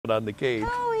on the cage.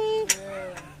 Chloe,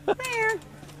 there.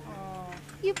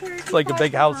 You It's like a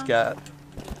big house cat.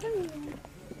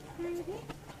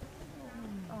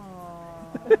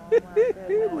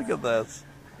 Look at this.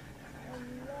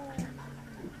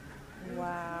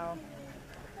 Wow.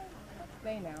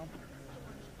 They know.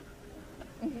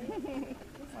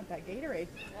 Want that Gatorade.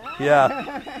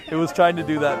 Yeah, it was trying to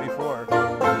do that before.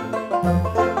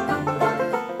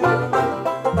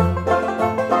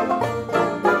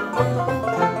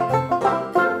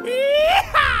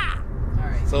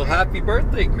 So happy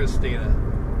birthday, Christina.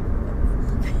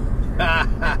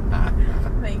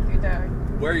 Thank you, Doug.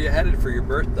 Where are you headed for your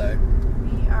birthday?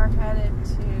 We are headed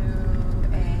to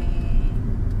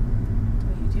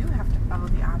you do have to follow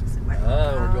the opposite way.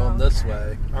 Oh, we're going this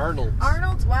way.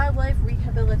 Arnold's Wildlife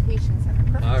Rehabilitation Center.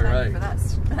 Perfect All right. time for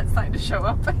that sign to show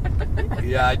up.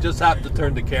 Yeah, I just have to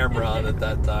turn the camera on at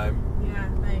that time. Yeah,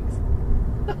 thanks.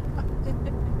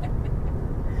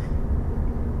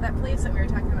 That place that we were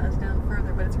talking about is down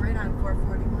further, but it's right on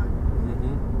 441.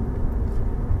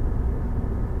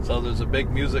 Mm-hmm. So there's a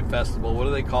big music festival. What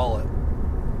do they call it?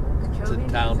 It's in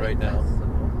town right now.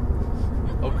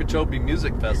 Okeechobee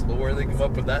Music Festival. Where do they come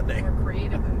up with that name? More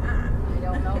creative than that. I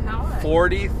don't know how.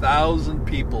 40,000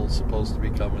 people supposed to be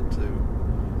coming to.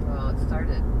 Well, it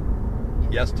started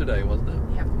Yesterday, wasn't it?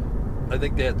 Yep. I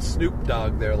think they had Snoop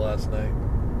Dogg there last night.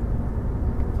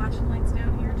 Flashing lights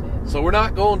down here too. So we're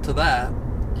not going to that.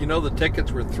 You know the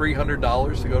tickets were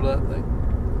 $300 to go to that thing?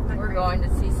 We're going to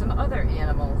see some other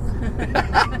animals.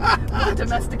 More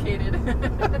domesticated.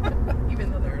 Even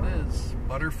though There it is.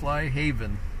 Butterfly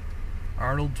Haven.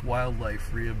 Arnold's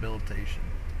Wildlife Rehabilitation.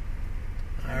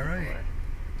 All right.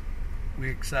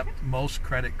 We accept most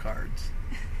credit cards.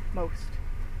 most.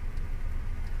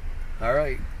 All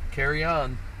right. Carry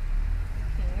on.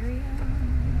 Carry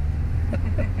on.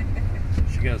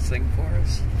 She gonna sing for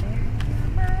us?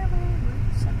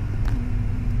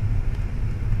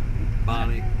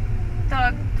 Bonnie.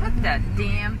 Doug, put that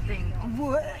damn thing away. You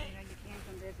know, you can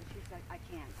come visit. She's like, I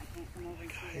can't come over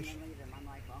and see them and leave them. I'm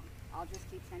like, well, I'll just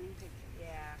keep sending pictures.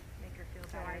 Yeah, make her feel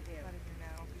So better. I do. Letting her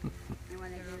know. And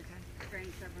when they do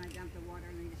strange stuff, when I dump the water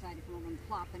and they decide to come over and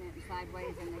plopping it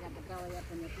sideways and they got the belly up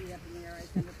and the feet up in the air, I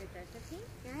send a picture. I said, see,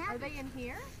 they're happy. Are they in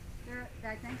here?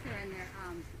 I think they're in there.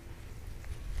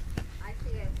 I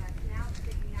see a snout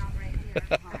sticking out right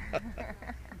here.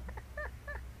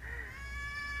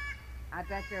 I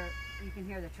bet you can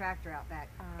hear the tractor out back.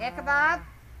 Ichabod,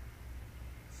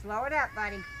 slow it up,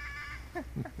 buddy.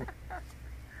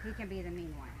 He can be the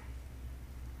mean one.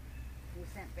 He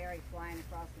sent Barry flying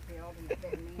across the field and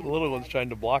bit me. The little one's trying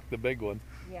to block the big one.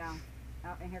 Yeah.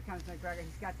 Oh, and here comes McGregor.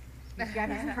 He's got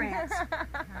his prance.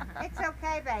 It's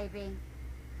okay, baby.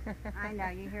 I know.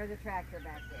 You hear the tractor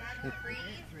back there.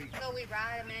 So we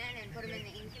brought him in and put him in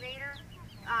the incubator.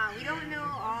 We don't know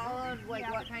all of what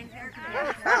kinds they're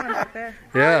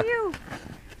Yeah. How are you?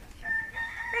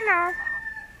 Hello.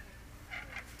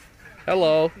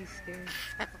 Hello. He's scared.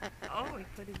 Oh, he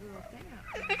put his little thing up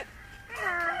there.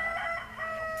 Hello.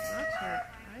 Watch it.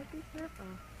 I'd be careful.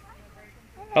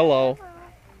 Hello.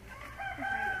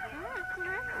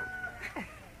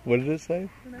 What did it say?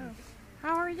 No.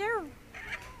 How are you?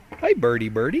 Hi, birdie,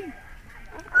 birdie.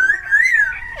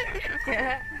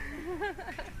 Yeah.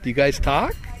 Do you guys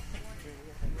talk?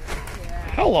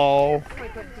 Hello.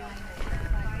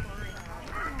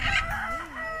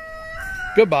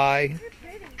 Goodbye.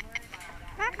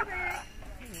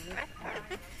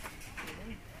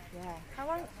 Yeah. How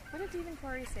long? What did Steve and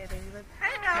Corey say? They live.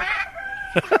 Hi,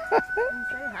 Doug. Didn't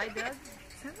say hi, Doug.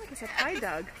 Sounds like I said hi,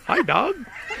 Doug. Hi, dog.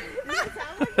 Does it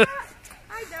sound like that?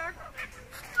 Hi, Doug.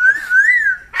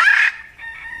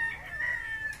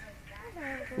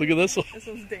 Look at this one. This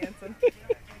one's dancing.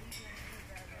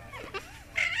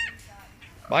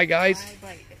 Bye, guys. Bye,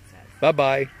 bye, it says.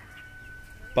 Bye-bye.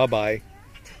 Bye-bye.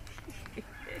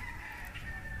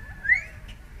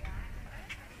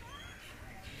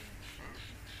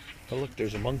 Oh, look,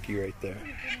 there's a monkey right there.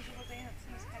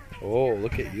 Oh,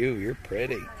 look at you. You're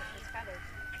pretty.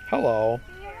 Hello.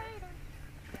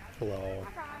 Hello.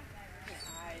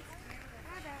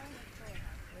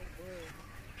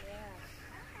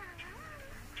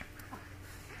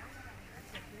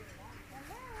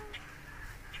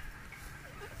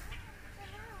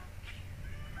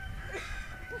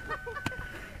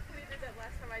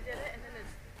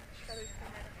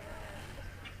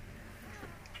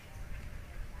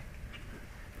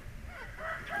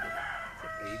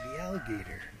 Baby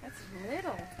alligator. That's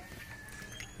little.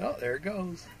 Oh, there it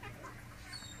goes.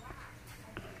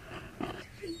 There it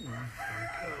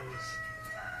goes.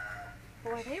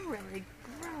 Boy, they really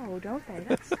grow, don't they?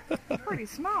 That's pretty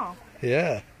small.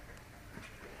 Yeah.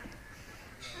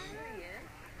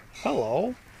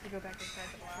 Hello. You go back inside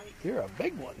the block. You're a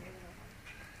big one.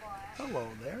 Hello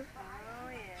there. Oh,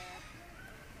 yeah.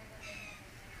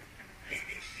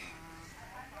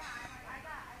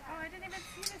 Oh, I didn't even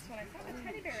see this one. I saw the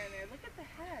teddy bear in there. Look at the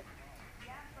head.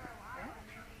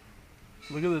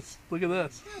 Look at this. Look at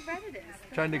this. Look how red it is.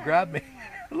 Trying to grab me.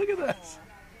 Look at this.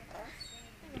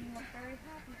 He doesn't look very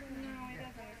happy. No, he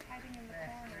doesn't. He's hiding in the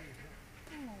corner.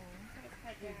 Oh, put his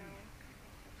head down.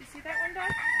 Did you see that one,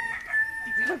 Doug?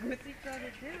 Doug, what's he trying to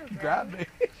do, bro? Grab me.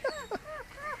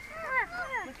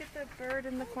 Look at the bird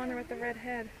in the corner with the red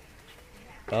head.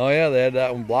 Oh yeah, they had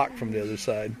that one blocked from the other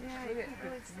side. Yeah, you can't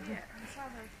really see it. I saw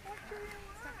the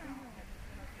stuck in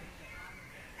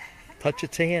there. Touch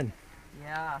its hand.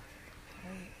 Yeah.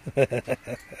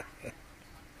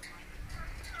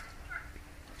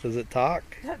 Does it talk?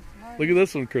 Look at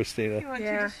this one, Christina. He wants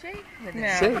Yeah. you to shake with it. No,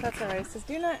 Shake. That's alright. It says,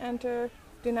 do not enter,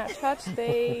 do not touch,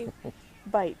 they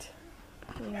bite.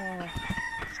 Yeah.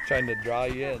 It's trying to draw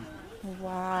you in.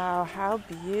 Wow, how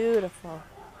beautiful.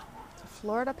 It's a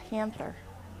Florida panther.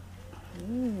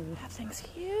 That thing's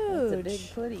huge. It's a big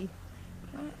footy.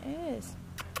 That is.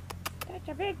 That's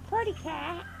a big pretty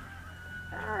cat.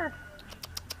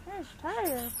 He's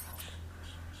tired.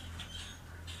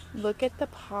 Look at the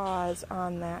paws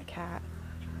on that cat.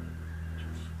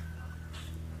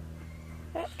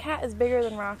 That cat is bigger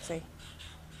than Roxy.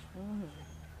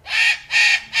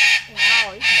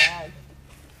 Wow, he's mad.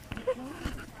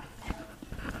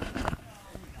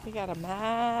 You got a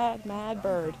mad, mad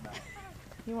bird.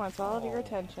 He wants all of your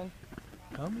attention.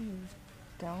 Come in.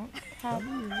 Don't have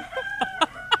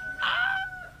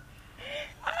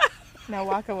Now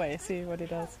walk away, see what he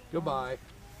does. Goodbye.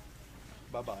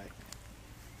 Bye-bye.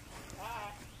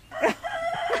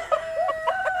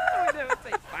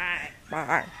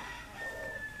 Bye.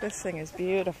 This thing is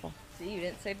beautiful. See, you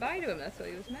didn't say bye to him. That's what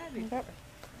he was mad before. Yep.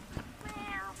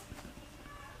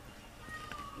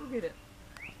 Look at it.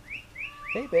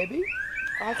 Hey, baby.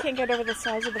 I can't get over the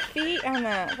size of the feet on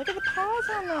that. Look at the paws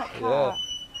on that cat. Yeah.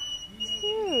 It's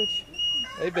huge.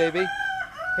 Hey, baby.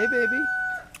 Hey, baby.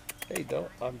 Hey, don't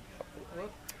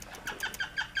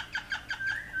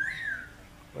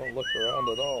look around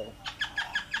at all.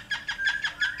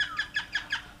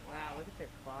 Wow, look at their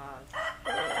claws.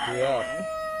 Yeah.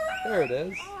 There it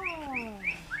is.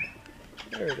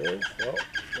 There it is. Oh,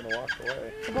 it's gonna walk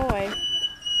away. It's a boy.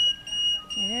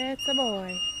 It's a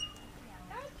boy.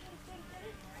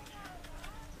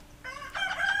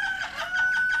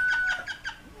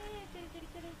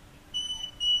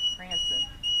 Prancing.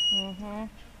 Mm-hmm.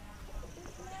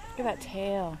 Look at that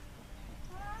tail.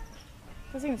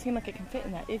 Doesn't even seem like it can fit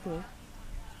in that igloo.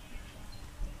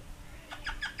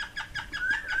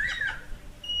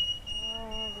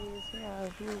 Oh,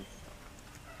 these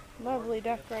lovely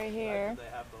duck right here. They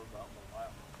have those out in the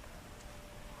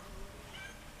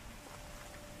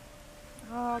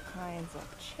wild. All kinds of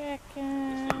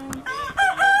chickens.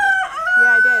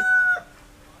 Yeah, I did.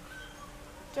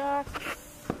 Ducks.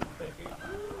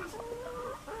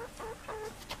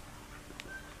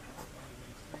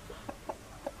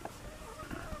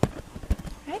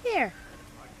 Hi there.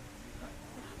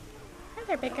 Hi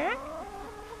there, big guy.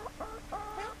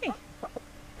 Hi.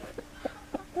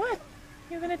 What?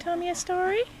 You gonna tell me a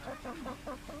story?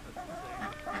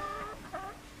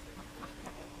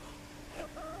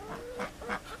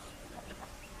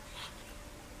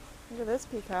 Look at this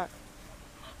peacock.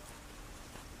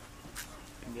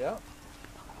 Yeah.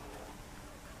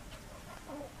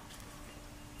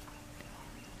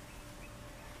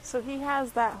 So he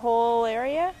has that whole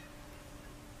area.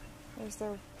 There's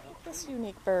this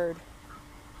unique bird.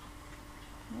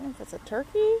 I don't know if it's a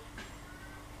turkey. I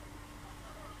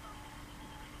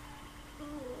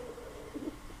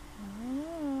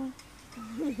don't know.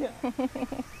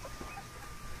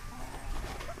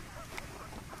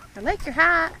 I like your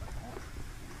hat.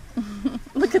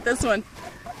 Look at this one.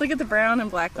 Look at the brown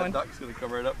and black That one. duck's gonna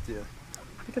come right up to you.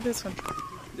 Look at this one.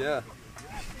 Yeah.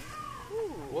 Ooh,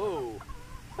 whoa.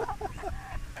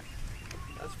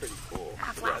 That's pretty cool. Look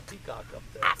at that peacock up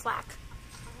there. Affleck.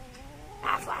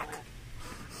 Affleck.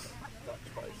 Duck's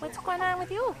probably What's going on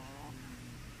with you?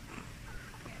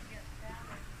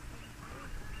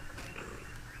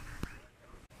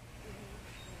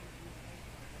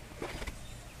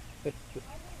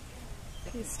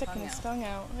 He's sticking his tongue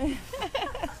out.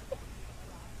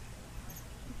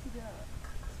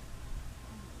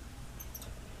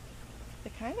 They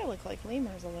kind of look like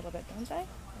lemurs a little bit, don't they?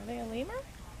 Are they a lemur?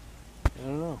 I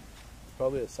don't know. There's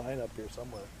probably a sign up here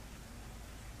somewhere.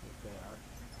 If they are.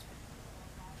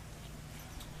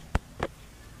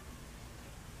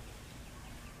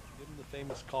 Give them the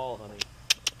famous call, honey.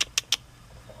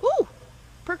 Ooh!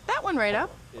 Perk that one right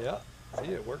up. Yeah.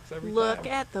 See, it works every Look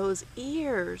time. at those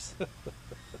ears.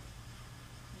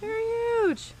 They're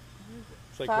huge.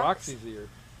 It's like Fox. Roxy's ear.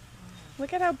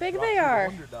 Look at how big Roxy they the are.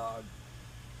 Wonder Dog.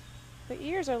 The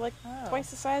ears are like twice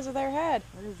the size of their head.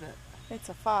 What is it? It's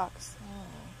a fox.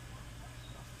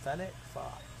 Fennec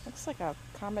fox. Looks like a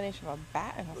combination of a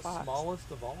bat and a The fox. smallest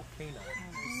of all canines.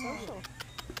 Social.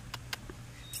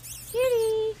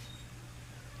 Kitty!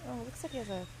 Oh, looks like he has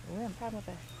a problem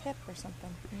with a hip or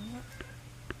something.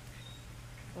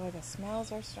 Boy, the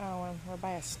smells are strong. We're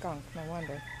by a skunk, no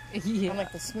wonder. Yeah. I'm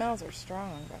like, the smells are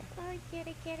strong, but... Oh,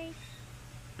 kitty, kitty.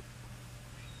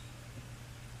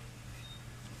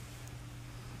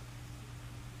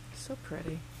 So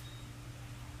pretty.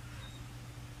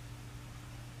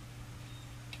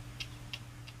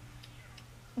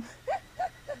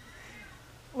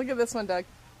 Look at this one, Doug.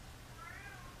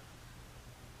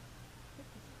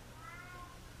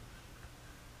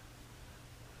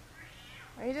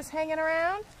 Are you just hanging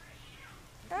around?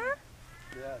 Huh?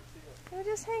 Yeah, see it. You're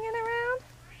just hanging around?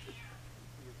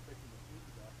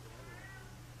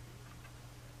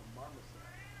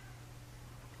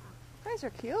 You guys are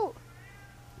cute.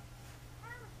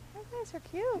 You guys are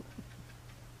cute.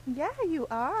 Yeah, you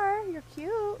are. You're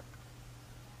cute.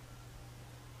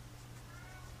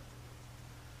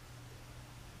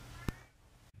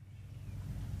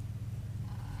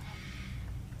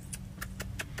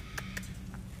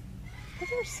 Look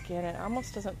at her skin. It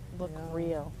almost doesn't look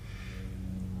real.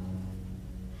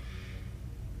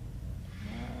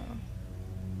 Wow.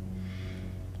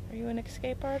 Are you an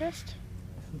escape artist?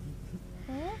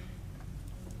 Huh?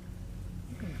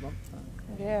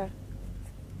 Yeah.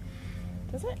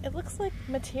 Does it? It looks like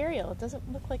material. It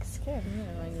doesn't look like skin.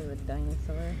 Yeah, I knew a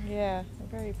dinosaur. Yeah,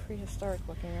 they're very prehistoric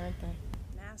looking, aren't they?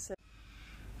 Massive.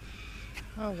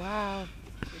 Oh, wow.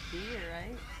 It's a deer,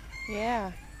 right?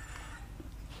 Yeah.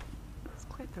 It's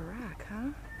quite the rack,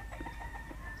 huh?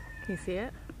 Can you see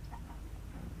it?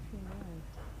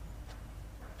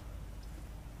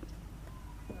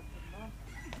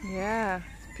 Yeah,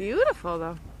 it's beautiful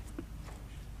though.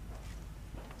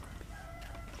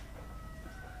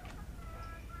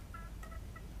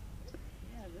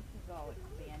 Yeah, this is all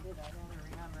expanded. I don't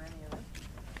remember any of it.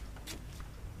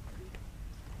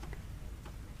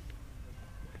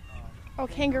 Oh,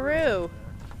 kangaroo.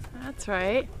 That's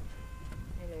right.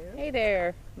 Hello. Hey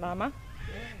there, mama.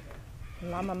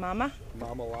 Mama, mama.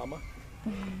 Mama llama.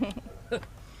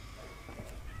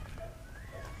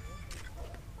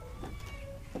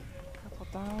 Couple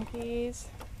donkeys.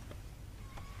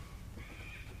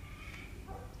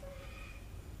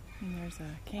 And there's a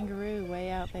kangaroo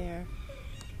way out there.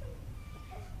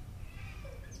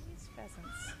 These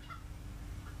pheasants.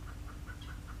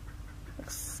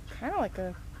 Looks kind of like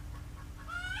a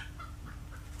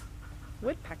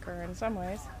woodpecker in some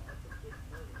ways.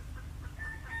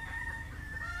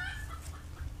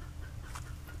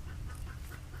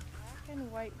 Black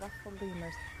and white ruffled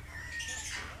lemurs.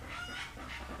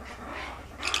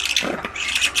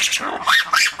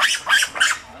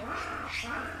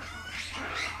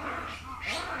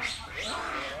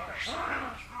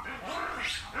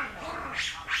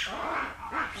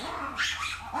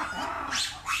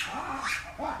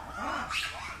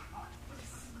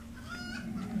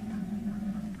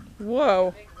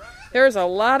 Whoa, there's a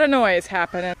lot of noise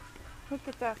happening. Look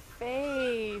at that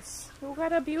face. Oh,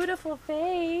 what a beautiful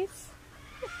face.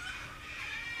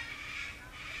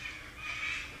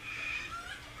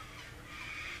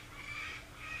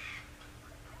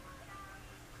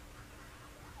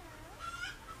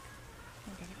 I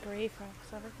got a gray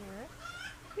fox over here.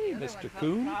 Hey, Mr.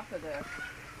 Coon. Top of the...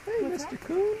 Hey, What's Mr.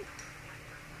 Coon.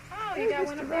 Oh, Hey, you got Mr.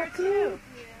 one up there Raccoon. too.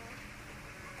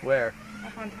 Where?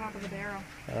 Up on top of the barrel.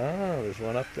 Oh, there's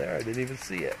one up there. I didn't even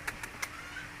see it.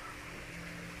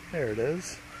 There it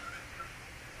is.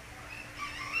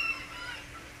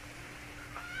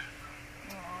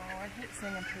 Oh, I hate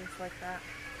seeing a piece like that.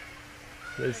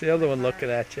 There's the other one looking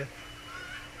at you.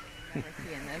 Never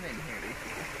seeing them in here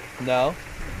before. No?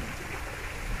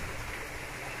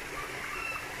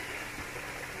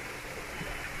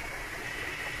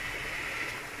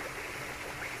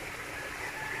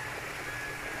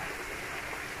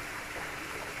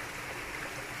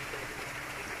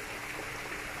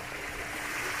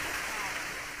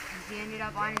 He ended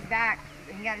up on his back.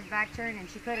 He got his back turned, and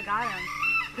she could have got him.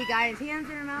 He got his hands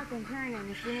in her mouth and turned, and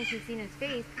as soon as she seen his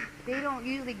face, they don't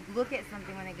usually look at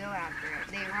something when they go after it.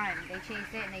 They run, they chase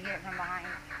it, and they get it from behind.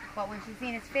 But when she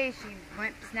seen his face, she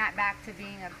snapped back to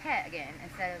being a pet again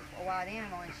instead of a wild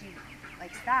animal, and she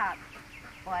like stopped.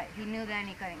 But he knew then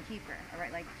he couldn't keep her,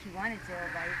 right? Like he wanted to,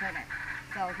 but he couldn't.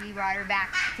 So he brought her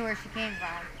back to where she came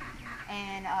from.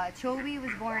 And Okeechobee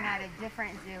was born at a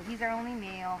different zoo. He's our only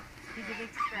male. He's a big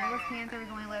spread. Most panthers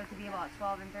only live to be about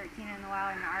 12 and 13 in the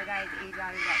wild, and our guys age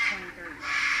out is about 20, 30.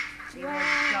 They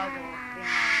live double.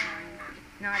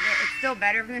 Not that, it's still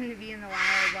better for them to be in the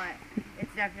wild, but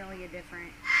it's definitely a big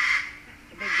difference.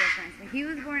 But he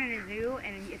was born in a zoo,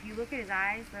 and if you look at his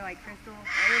eyes, they're like crystal,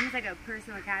 almost like a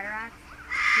person with cataracts.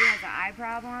 He has an eye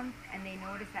problem, and they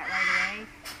noticed that right away.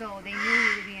 So they knew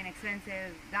he would be an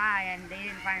expensive guy, and they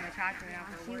didn't find him attractive enough.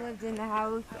 She lived in the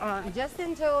house just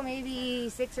until maybe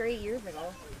 6 or 8 years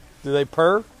ago. Do they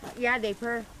purr? Yeah, they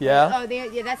purr. Yeah? Oh,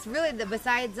 yeah, that's really,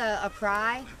 besides a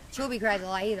cry, Okeechobee cries a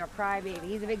lot. He's a crybaby.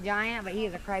 He's a big giant, but he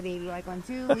is a crybaby. Like when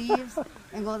Sue leaves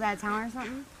and goes out of town or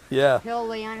something, Yeah. he'll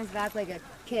lay on his back like a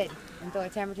kid and throw a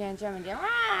temper tantrum and just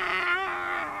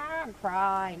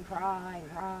cry and cry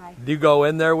and cry. Do you go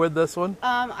in there with this one?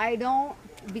 I don't,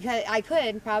 because I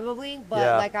could probably, but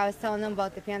Yeah. like I was telling them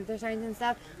about the panther signs and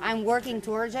stuff, I'm working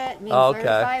towards it, being Okay.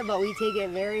 certified, but we take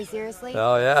it very seriously.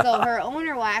 Oh, yeah. So her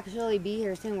owner will actually be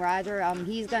here soon, Roger.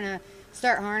 He's gonna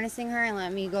start harnessing her and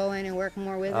let me go in and work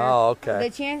more with her. Oh, okay.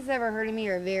 The chances of her hurting me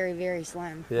are very, very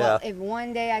slim. Yeah. But if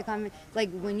one day I come,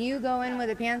 like when you go in with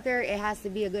a panther, it has to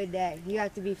be a good day. You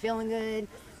have to be feeling good.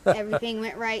 Everything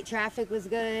went right. Traffic was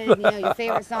good. You know, your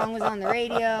favorite song was on the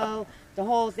radio. The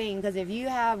whole thing. Because if you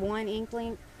have one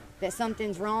inkling that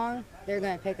something's wrong, they're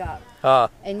gonna pick up.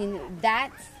 And you know,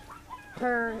 that's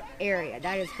her area.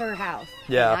 That is her house.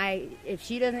 Yeah. And if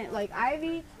she doesn't like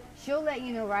Ivy, she'll let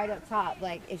you know right up top.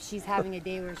 Like if she's having a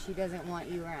day where she doesn't want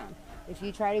you around. If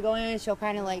you try to go in, she'll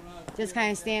kind of like just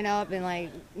kind of stand up and like,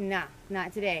 nah,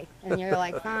 not today. And you're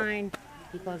like, fine.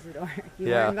 You close the door. You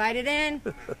were invited in.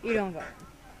 You don't go in.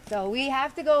 So we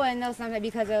have to go in though sometimes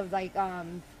because of like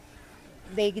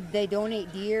they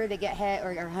donate deer that get hit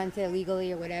or hunted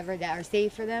illegally or whatever that are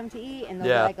safe for them to eat, and they'll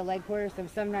get like a leg quarter. So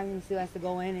sometimes Sue has to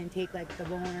go in and take like the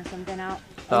bone or something out,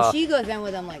 and she goes in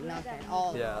with them like nothing.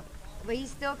 All but he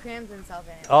still crams himself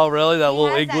in it. Oh, really? That little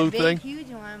has igloo that big, thing? Huge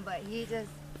one, but he just.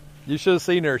 You should have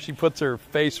seen her. She puts her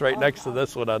face right next to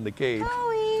this one on the cage.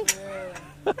 Chloe,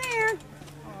 there.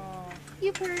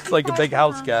 You pretty. It's like a big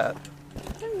house cat.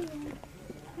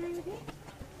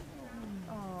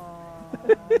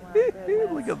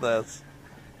 Look at this.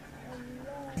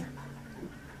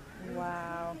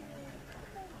 Wow.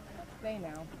 They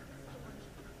know.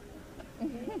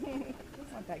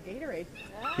 Want that Gatorade.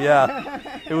 Yeah,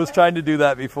 it was trying to do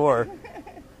that before.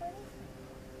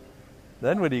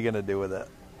 Then what are you going to do with it?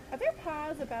 Are their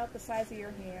paws about the size of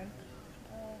your hand?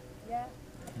 Yeah.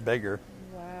 Bigger.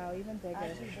 Wow, even bigger.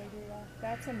 Actually bigger, yeah.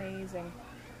 That's amazing.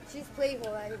 She's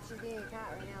playful. She's being a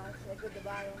cat right now. She's like with the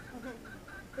bottle.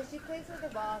 Cause she plays with the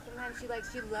ball. Sometimes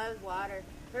she loves water.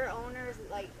 Her owner's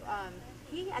like I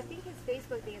think his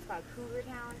Facebook thing is called Cougar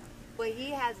Town, but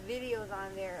he has videos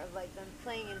on there of like them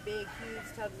playing in big,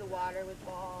 huge tubs of water with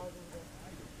balls and just.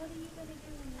 What are you gonna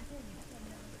do when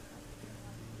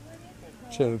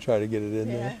Should have tried to get it in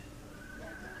there.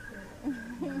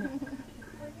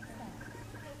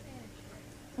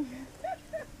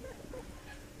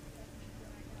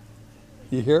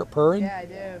 You hear it purring? Yeah, I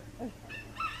do.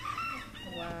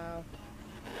 Wow.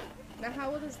 Now,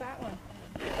 how old is that one?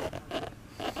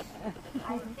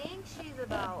 I think she's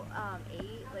about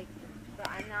 8, like, but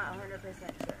I'm not 100%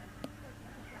 sure.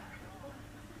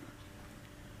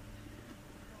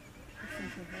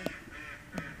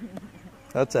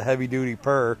 That's a heavy duty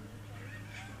purr.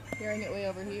 Hearing it way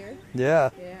over here.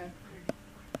 Yeah. Yeah.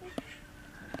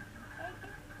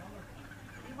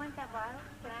 You want that bottle?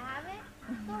 Can I have it?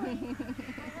 Can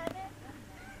I have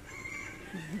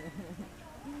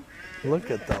it?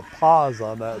 Look at the paws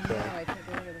on that thing. Oh, I can't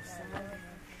go over the side.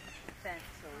 Look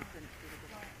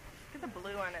at the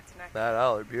blue on its neck. That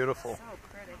owl is beautiful. So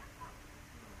pretty.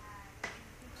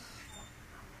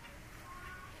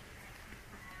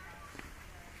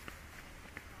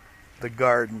 The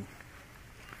garden.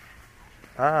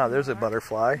 Ah, there's a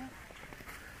butterfly.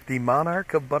 The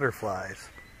monarch of butterflies.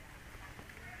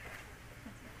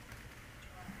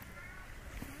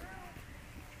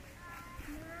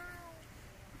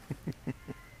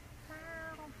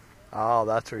 Oh,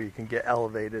 that's where you can get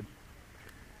elevated.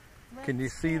 Can you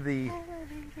see the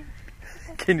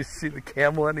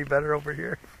camel any better over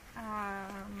here? I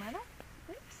don't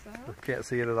think so. Can't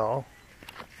see it at all.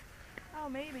 Oh,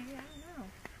 maybe. I don't know.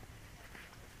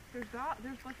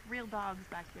 There's like real dogs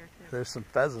back here too. There's some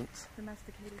pheasants.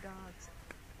 Domesticated dogs.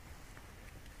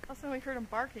 Also, we heard them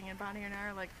barking, and Bonnie and I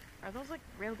are like, "Are those like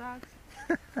real dogs?"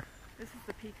 This is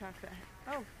the peacock that.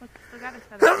 Oh, look, still got his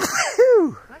feathers.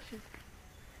 Bless you.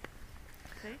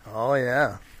 See? Oh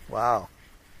yeah. Wow.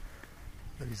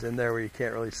 He's in there where you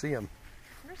can't really see him.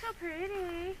 You're so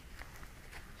pretty.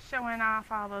 showing off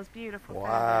all those beautiful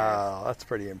Wow, that's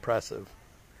pretty impressive.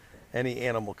 Any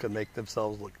animal could make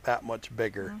themselves look that much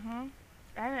bigger.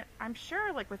 And I'm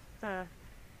sure, like, with the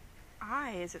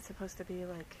eyes, it's supposed to be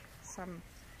like some...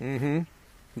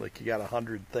 Like you got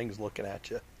 100 things looking at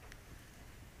you.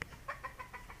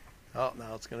 Oh,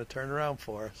 now it's going to turn around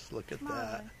for us. Look at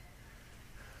that.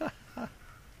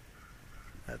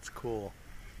 That's cool.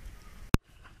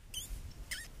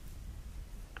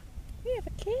 We have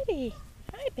a kitty.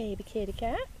 Hi, baby kitty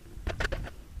cat.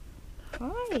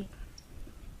 Hi.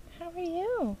 How are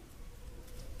you?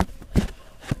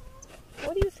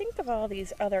 What do you think of all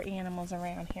these other animals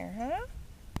around here, huh?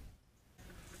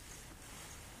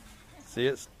 See,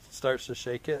 it starts to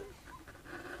shake it.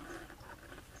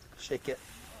 Shake it.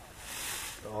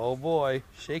 Oh boy,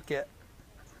 shake it.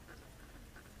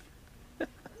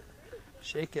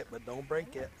 Shake it, but don't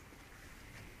break it.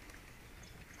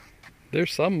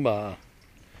 There's some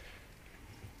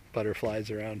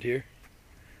butterflies around here.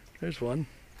 There's one.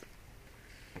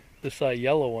 This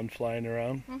yellow one flying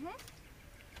around.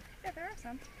 Yeah, there are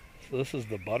some. So this is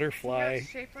the butterfly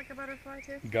Shaped like a butterfly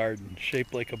too? garden,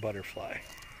 shaped like a butterfly.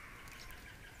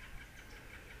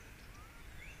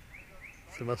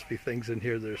 So there must be things in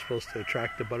here that are supposed to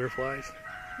attract the butterflies.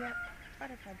 Yep,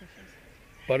 butterfly bushes.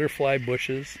 Butterfly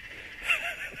bushes.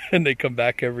 And they come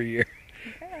back every year.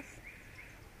 Yes.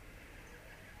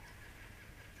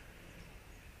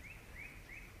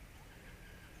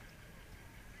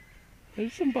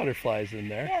 There's some butterflies in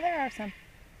there. Yeah, there are some.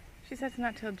 She says it's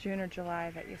not till June or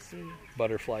July that you see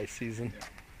Butterfly season.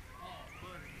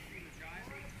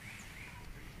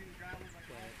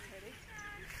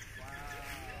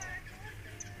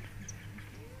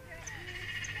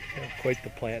 Yeah, quite the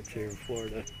plants here in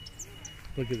Florida.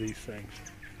 Look at these things.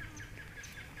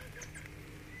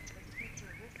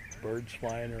 Birds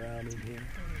flying around in here.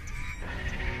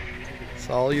 It's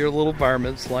all your little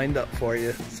varmints lined up for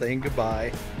you, saying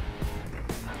goodbye.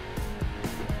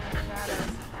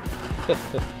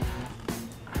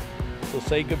 So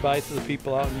say goodbye to the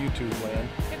people out in YouTube land.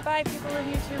 Goodbye, people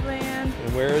in YouTube land.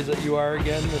 And where is it you are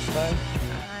again this time?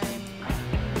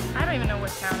 I don't even know what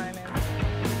town I'm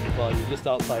in. Well, you're just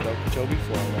outside Okeechobee,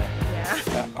 Florida.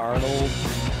 Yeah. At Arnold.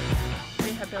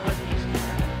 Rehabilitation.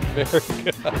 Very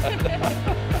good.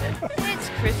 It's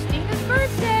Christina's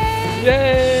birthday!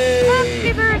 Yay!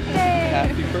 Happy birthday!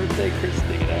 Happy birthday,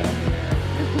 Christina.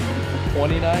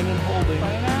 29 and holding.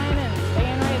 29 and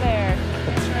staying right there.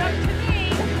 Up to me.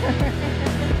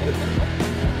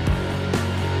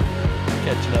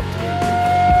 Catching up to me.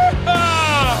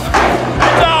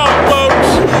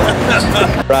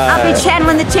 I'll be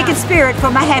channeling the chicken spirit for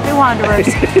my happy wanderers.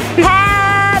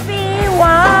 Happy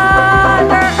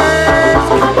wanderers.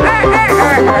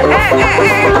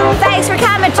 Thanks for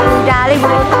coming to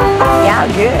Dollywood. Y'all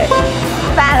good.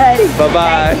 Bye, honey.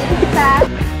 Bye-bye.